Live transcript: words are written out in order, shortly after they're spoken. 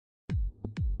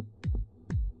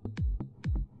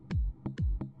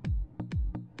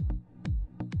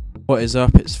What is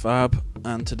up, it's Fab,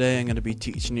 and today I'm going to be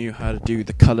teaching you how to do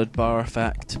the coloured bar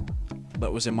effect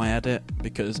that was in my edit,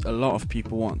 because a lot of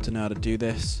people want to know how to do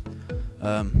this.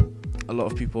 A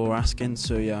lot of people are asking,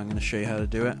 so yeah, I'm going to show you how to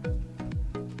do it.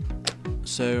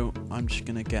 So I'm just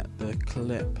going to get the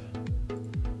clip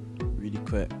really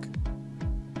quick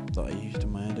that I used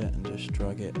in my edit and just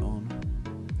drag it on,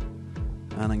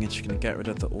 and I'm just going to get rid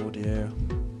of the audio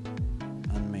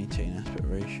and maintain aspect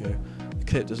ratio. The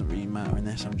clip doesn't really matter in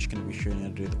this, I'm just going to be showing you how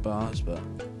to do the bars. But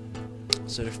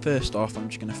so first off, I'm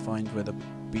just going to find where the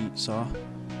beats are.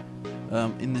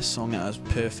 In this song it has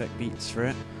perfect beats for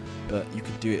it, but you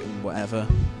could do it in whatever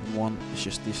you want. It's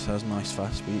just this has nice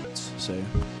fast beats, so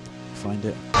find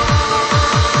it.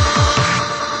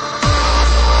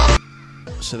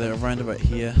 So they're around about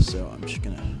here, so I'm just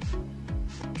going to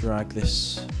drag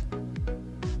this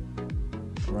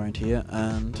around here.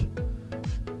 And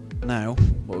now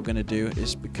what we're going to do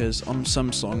is, because on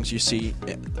some songs you see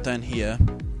it down here,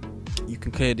 you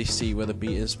can clearly see where the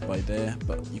beat is by there,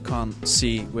 but you can't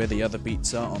see where the other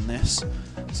beats are on this,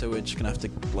 so we're just going to have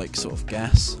to like sort of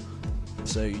guess.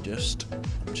 So I'm just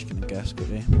going to guess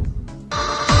quickly.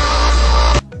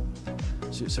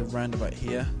 So it's around about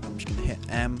here. I'm just going to hit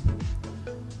M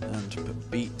and put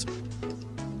beat,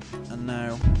 and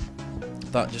now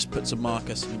that just puts a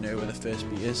marker so you know where the first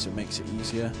beat is, so it makes it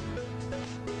easier.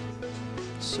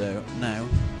 So now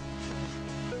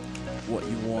what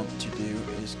you want to do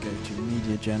is go to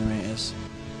media generators,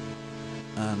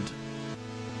 and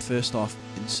first off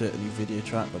insert a new video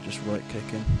track by just right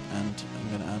clicking, and I'm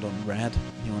going to add on red.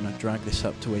 You want to drag this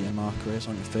up to where your marker is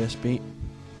on your first beat,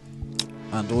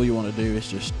 and all you want to do is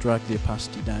just drag the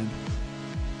opacity down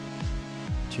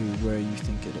to where you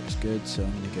think it looks good. So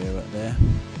I'm going to go right there.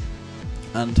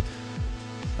 And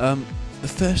the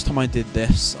first time I did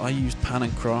this, I used pan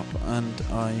and crop, and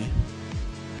I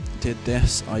did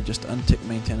this. I just unticked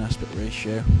maintain aspect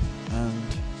ratio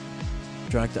and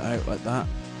dragged it out like that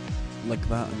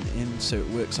and in, so it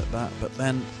works like that. But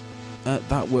then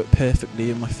that worked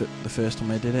perfectly in the first time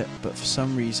I did it, but for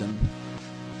some reason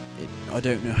I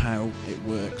don't know how it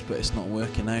works, but it's not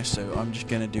working now. So I'm just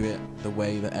going to do it the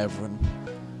way that everyone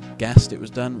guessed it was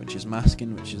done, which is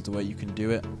masking, which is the way you can do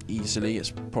it easily.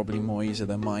 It's probably more easier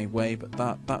than my way, but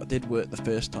that did work the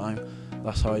first time.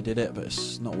 That's how I did it, but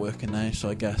it's not working now, so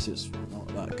I guess it's not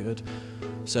that good.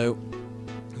 So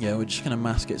yeah, we're just going to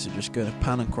mask it. So just go to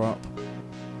pan and crop,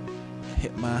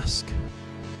 hit mask,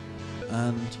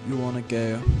 and you want to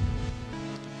go,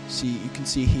 you can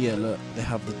see here, look, they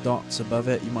have the dots above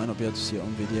it. You might not be able to see it on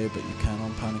video, but you can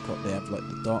on pan and crop. They have like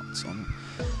the dots on.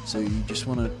 So you just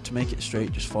want to make it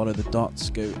straight, just follow the dots,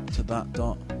 go to that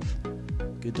dot,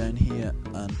 go down here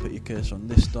and put your cursor on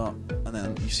this dot, and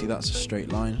then you see that's a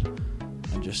straight line,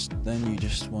 and then you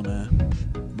just want to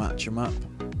match them up,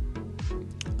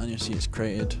 and you'll see it's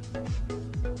created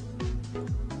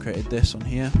this on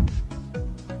here.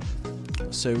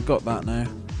 So we've got that now,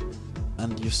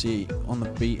 and you'll see on the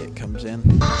beat it comes in,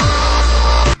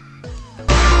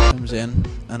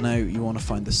 and now you want to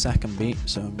find the second beat,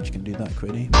 so I'm just going to do that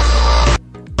quickly.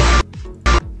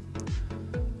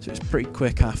 So it's pretty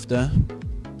quick after,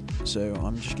 so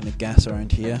I'm just going to guess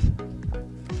around here,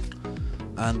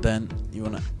 and then you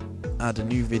want to add a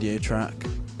new video track,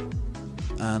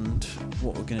 and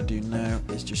what we're going to do now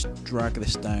is just drag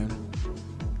this down,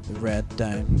 the red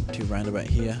down to around about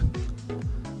here,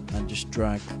 and just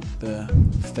drag the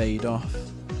fade off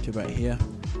to about here.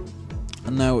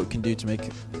 And now what we can do to make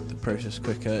the process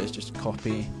quicker is just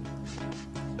copy,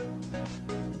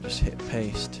 just hit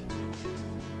paste,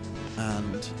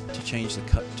 and to change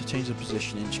the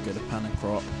positioning, just go to pan and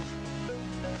crop,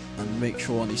 and make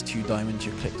sure on these two diamonds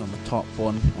you clicked on the top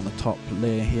one, on the top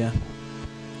layer here,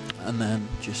 and then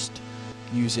just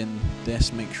using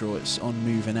this, make sure it's on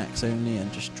moving X only,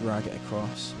 and just drag it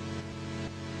across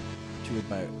to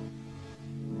about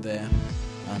there.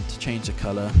 And to change the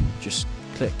colour, just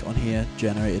click on here,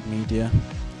 generated media,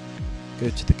 go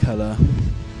to the colour,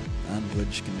 and we're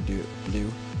just going to do it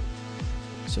blue,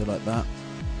 so like that.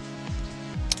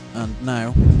 And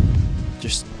now you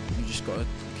just got to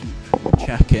keep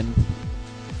checking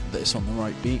that it's on the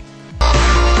right beat.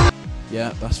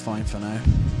 Yeah, that's fine for now.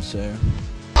 So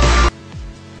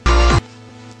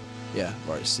yeah,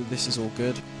 right, so this is all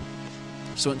good.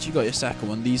 So once you got your second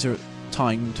one, these are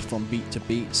timed from beat to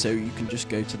beat, so you can just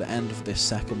go to the end of this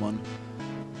second one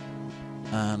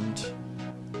and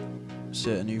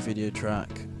insert a new video track,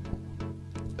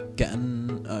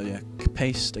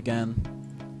 paste again,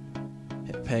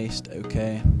 hit paste,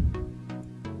 OK,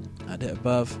 add it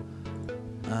above,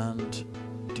 and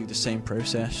do the same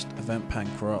process, event pan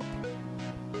crop,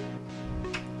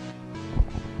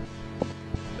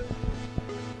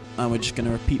 and we're just going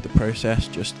to repeat the process,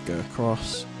 just go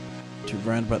across to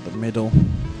round about the middle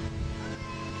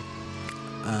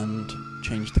and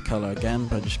change the color again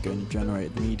by just going to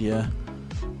generated media,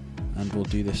 and we'll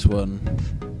do this one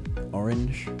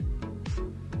orange.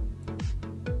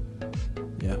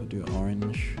 Yeah, we'll do it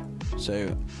orange.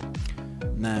 So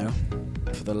now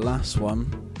for the last one,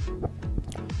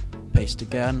 paste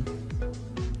again,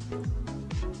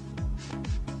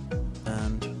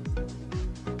 and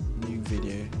new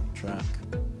video track,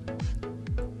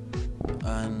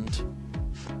 and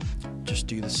just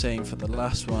do the same for the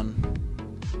last one.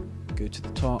 Go to the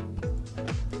top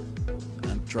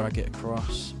and drag it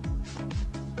across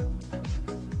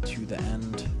to the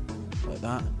end like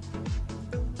that,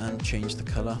 and change the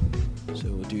color. So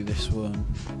we'll do this one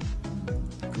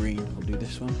green, we'll do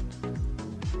this one.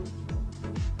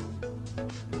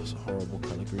 That's a horrible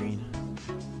color, green.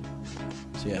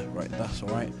 So yeah, right, that's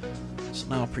alright. So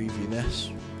now I'll preview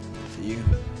this for you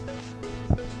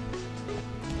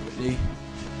quickly,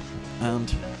 and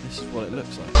this is what it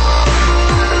looks like.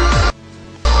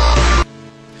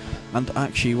 And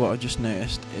actually what I just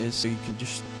noticed is, so you can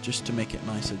just to make it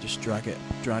nicer, just drag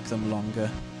them longer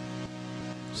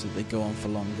so that they go on for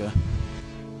longer.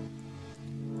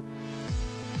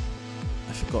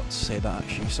 I forgot to say that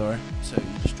actually, sorry. So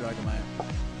you just drag them out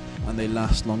and they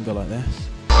last longer like this.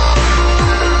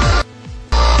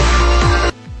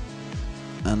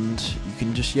 And you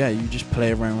can just, yeah, you just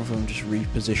play around with them, just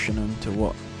reposition them to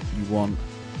what you want,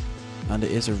 and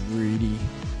it is a really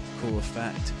cool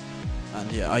effect. And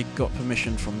yeah, I got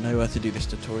permission from Noah to do this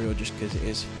tutorial just because it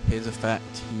is his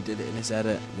effect. He did it in his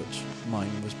edit, which mine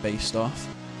was based off.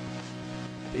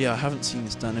 But yeah, I haven't seen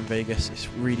this done in Vegas. It's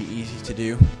really easy to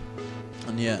do.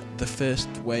 And yeah, the first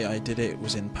way I did it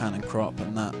was in pan and crop,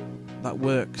 and that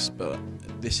works, but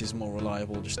this is more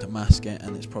reliable just to mask it,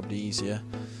 and it's probably easier.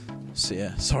 So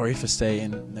yeah, sorry for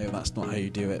saying no, that's not how you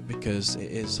do it, because it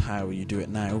is how you do it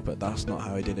now, but that's not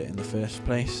how I did it in the first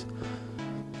place.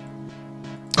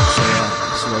 So yeah,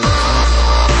 that's what it looks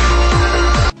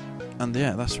like. And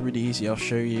yeah, that's really easy. I'll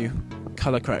show you.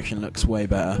 Color correction looks way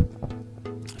better.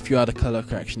 If you add a color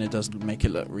correction, it does make it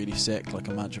look really sick, like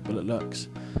a magic bullet looks.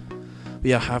 But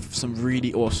yeah, I have some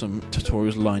really awesome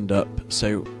tutorials lined up,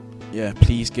 so yeah,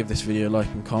 please give this video a like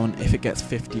and comment. If it gets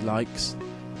 50 likes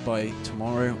by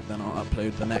tomorrow, then I'll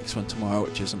upload the next one tomorrow,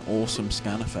 which is an awesome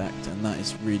scan effect, and that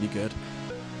is really good.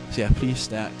 So yeah, please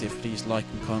stay active, please like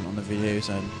and comment on the videos,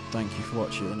 and thank you for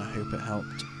watching, and I hope it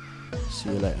helped. See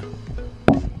you later.